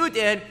that you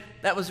did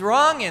that was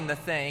wrong in the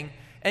thing.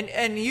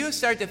 And you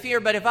start to fear,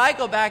 but if I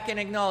go back and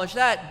acknowledge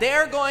that,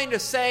 they're going to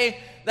say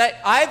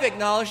that I've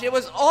acknowledged it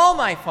was all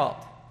my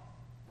fault.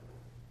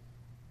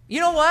 You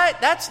know what?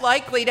 That's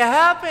likely to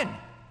happen.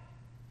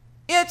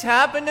 It's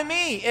happened to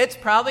me. It's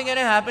probably going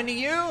to happen to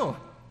you.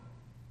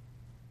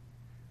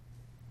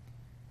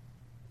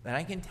 But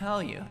I can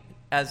tell you,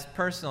 as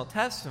personal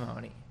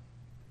testimony,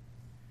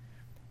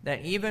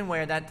 that even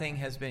where that thing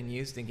has been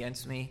used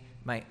against me,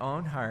 my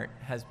own heart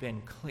has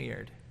been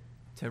cleared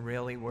to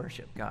really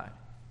worship God.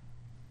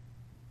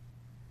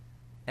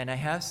 And I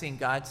have seen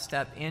God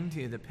step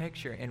into the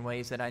picture in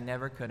ways that I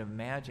never could have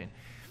imagined.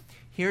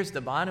 Here's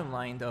the bottom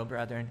line, though,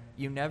 brethren.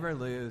 You never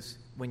lose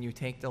when you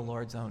take the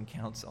Lord's own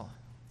counsel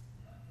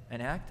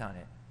and act on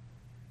it.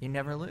 You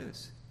never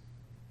lose.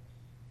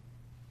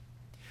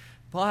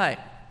 But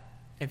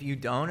if you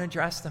don't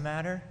address the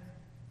matter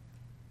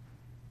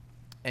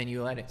and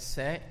you let it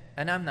sit,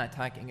 and I'm not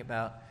talking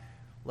about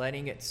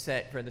letting it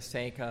sit for the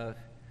sake of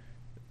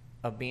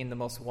being the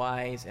most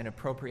wise and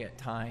appropriate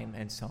time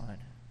and so on.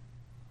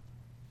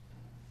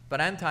 But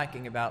I'm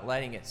talking about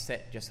letting it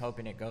sit, just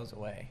hoping it goes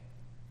away.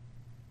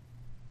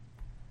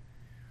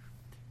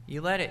 You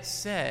let it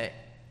sit,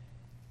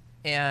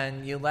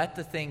 and you let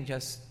the thing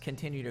just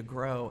continue to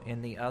grow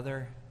in the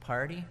other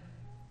party.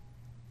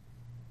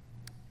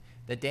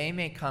 The day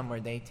may come where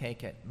they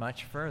take it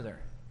much further.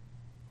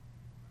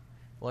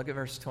 Look at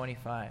verse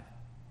 25.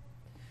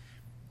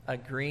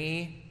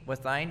 Agree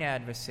with thine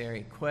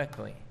adversary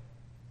quickly,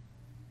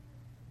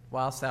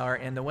 whilst thou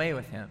art in the way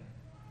with him,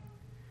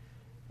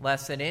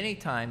 lest at any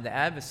time the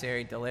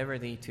adversary deliver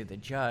thee to the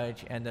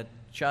judge, and the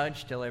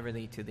judge deliver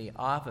thee to the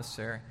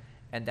officer,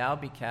 and thou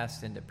be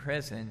cast into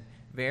prison.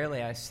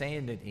 Verily I say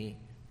unto thee,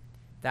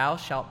 thou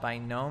shalt by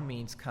no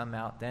means come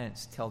out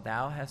thence, till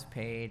thou hast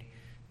paid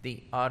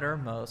the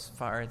uttermost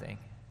farthing.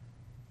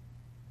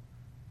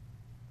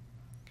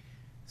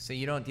 so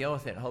you don't deal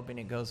with it hoping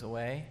it goes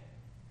away.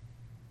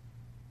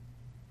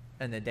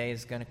 And the day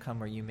is going to come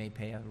where you may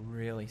pay a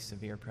really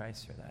severe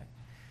price for that.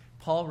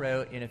 Paul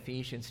wrote in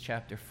Ephesians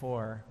chapter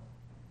 4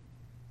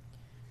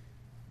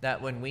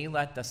 that when we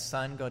let the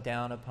sun go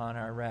down upon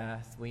our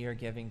wrath, we are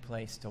giving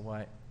place to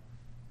what?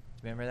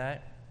 Remember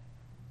that?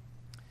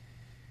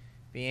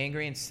 Be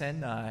angry and sin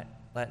not.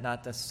 Let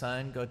not the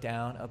sun go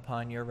down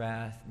upon your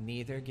wrath,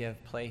 neither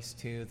give place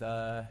to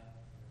the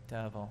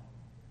devil.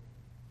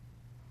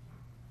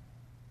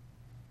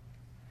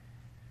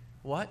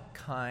 What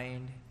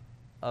kind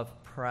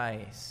of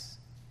price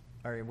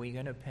are we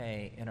going to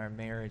pay in our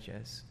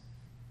marriages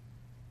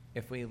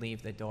if we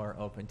leave the door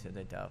open to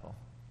the devil?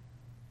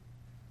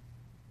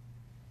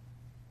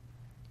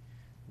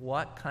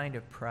 What kind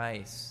of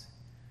price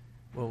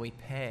will we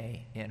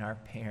pay in our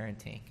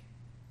parenting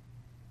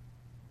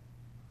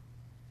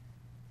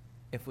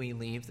if we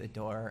leave the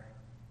door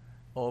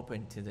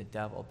open to the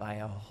devil by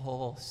a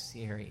whole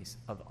series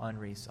of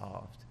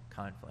unresolved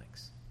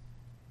conflicts?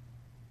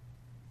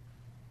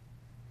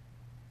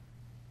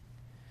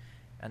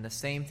 And the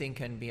same thing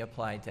can be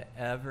applied to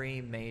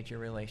every major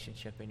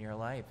relationship in your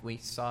life. We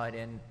saw it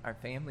in our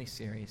family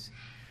series.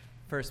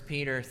 1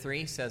 Peter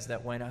 3 says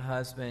that when a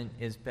husband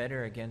is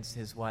bitter against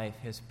his wife,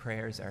 his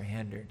prayers are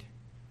hindered.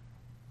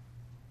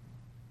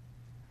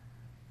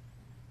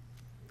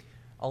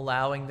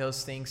 Allowing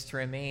those things to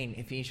remain,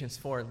 Ephesians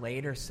 4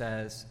 later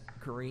says,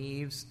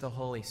 grieves the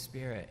Holy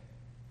Spirit.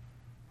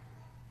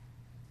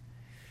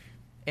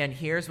 And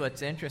here's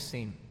what's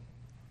interesting.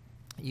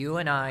 You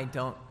and I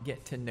don't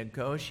get to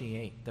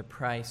negotiate the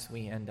price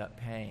we end up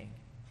paying.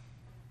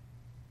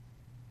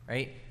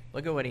 Right?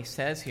 Look at what he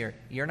says here.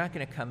 You're not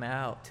going to come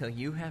out till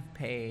you have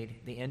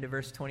paid, the end of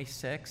verse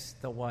 26,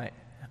 the what?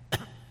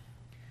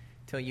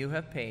 Till you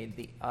have paid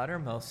the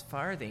uttermost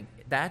farthing.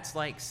 That's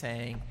like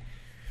saying,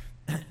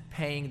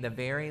 paying the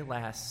very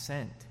last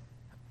cent.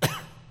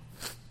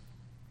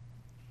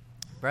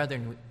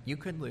 Brethren, you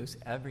could lose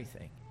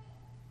everything.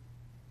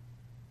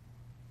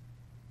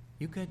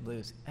 You could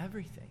lose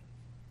everything.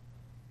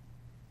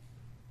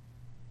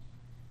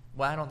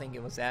 Well, I don't think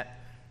it was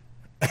that,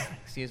 I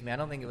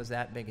don't think it was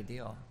that big a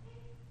deal.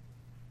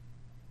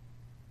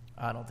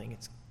 I don't think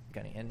it's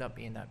going to end up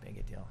being that big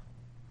a deal.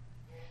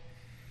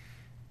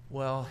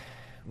 Well,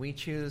 we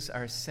choose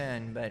our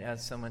sin, but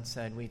as someone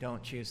said, we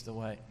don't choose the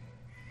what?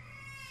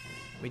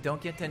 We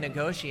don't get to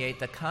negotiate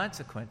the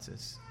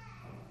consequences.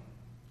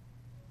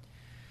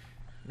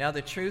 Now,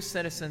 the true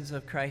citizens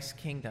of Christ's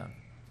kingdom,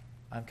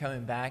 I'm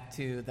coming back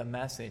to the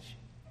message.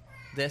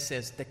 This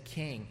is the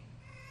King.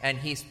 And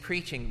he's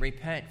preaching,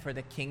 repent, for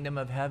the kingdom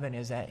of heaven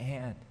is at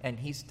hand. And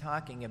he's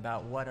talking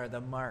about what are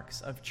the marks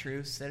of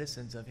true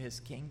citizens of his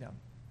kingdom.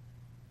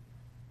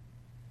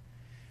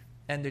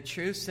 And the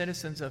true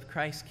citizens of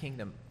Christ's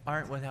kingdom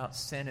aren't without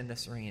sin in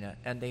this arena,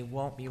 and they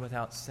won't be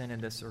without sin in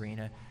this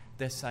arena,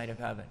 this side of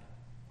heaven.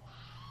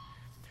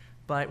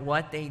 But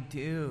what they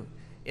do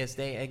is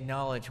they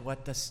acknowledge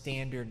what the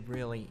standard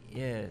really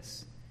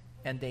is,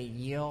 and they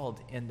yield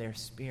in their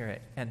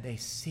spirit, and they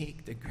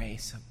seek the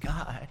grace of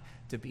God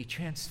to be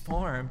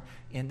transformed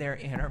in their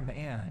inner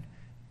man.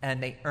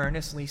 And they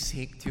earnestly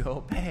seek to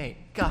obey.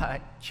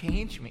 God,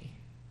 change me.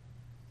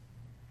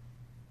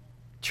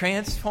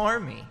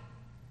 Transform me.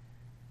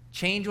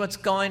 Change what's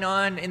going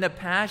on in the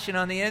passion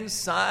on the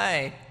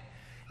inside.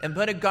 And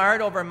put a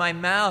guard over my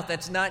mouth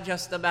that's not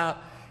just about,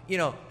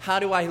 how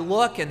do I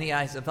look in the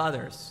eyes of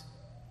others?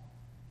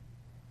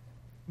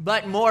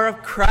 But more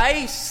of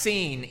Christ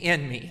seen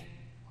in me.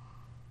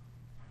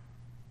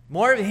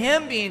 More of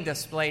him being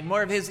displayed,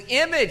 more of his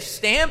image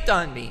stamped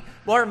on me,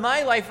 more of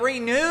my life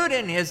renewed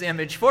in his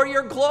image for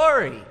your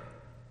glory.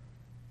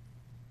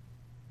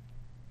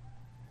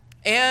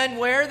 And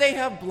where they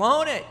have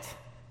blown it,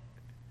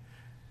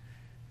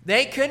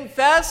 they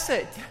confess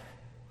it.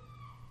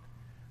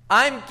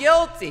 I'm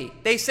guilty.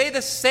 They say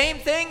the same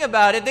thing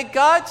about it that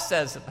God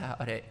says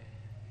about it.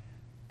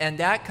 And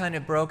that kind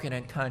of broken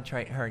and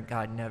contrite heart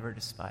God never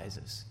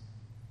despises.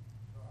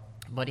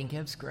 But he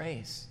gives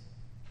grace.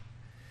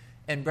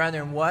 And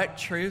brethren, what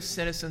true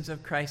citizens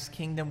of Christ's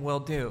kingdom will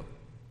do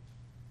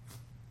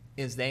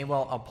is they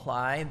will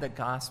apply the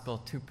gospel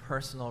to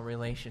personal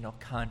relational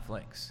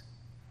conflicts.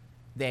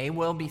 They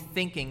will be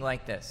thinking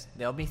like this.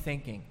 They'll be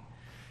thinking,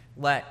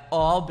 let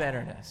all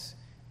bitterness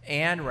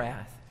and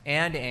wrath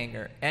and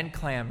anger and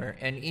clamor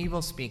and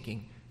evil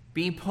speaking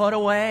be put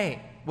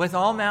away with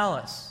all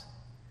malice,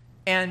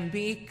 and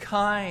be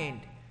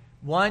kind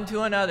one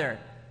to another,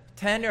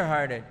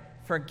 tenderhearted,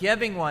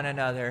 forgiving one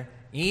another,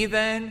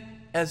 even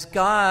as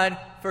God,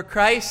 for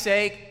Christ's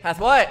sake, hath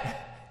what?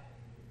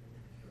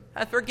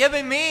 Hath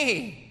forgiven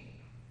me.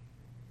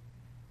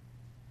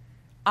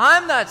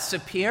 I'm not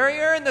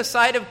superior in the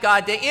sight of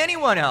God to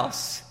anyone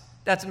else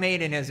that's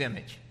made in his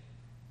image.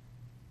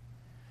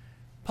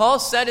 Paul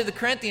said to the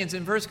Corinthians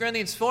in 1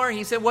 Corinthians 4,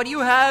 he said, what do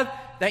you have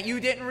that you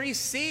didn't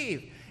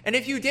receive? And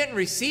if you didn't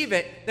receive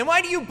it, then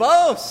why do you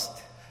boast?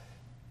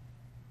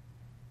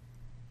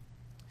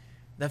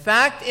 The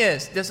fact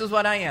is, this is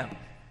what I am.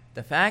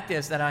 The fact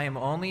is that I am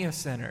only a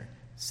sinner,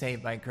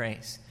 saved by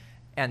grace.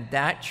 And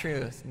that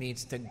truth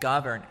needs to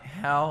govern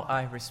how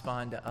I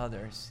respond to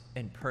others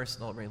in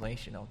personal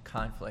relational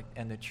conflict.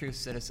 And the true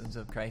citizens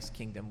of Christ's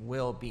kingdom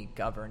will be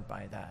governed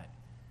by that,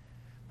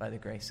 by the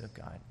grace of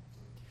God.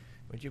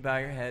 Would you bow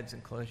your heads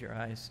and close your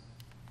eyes?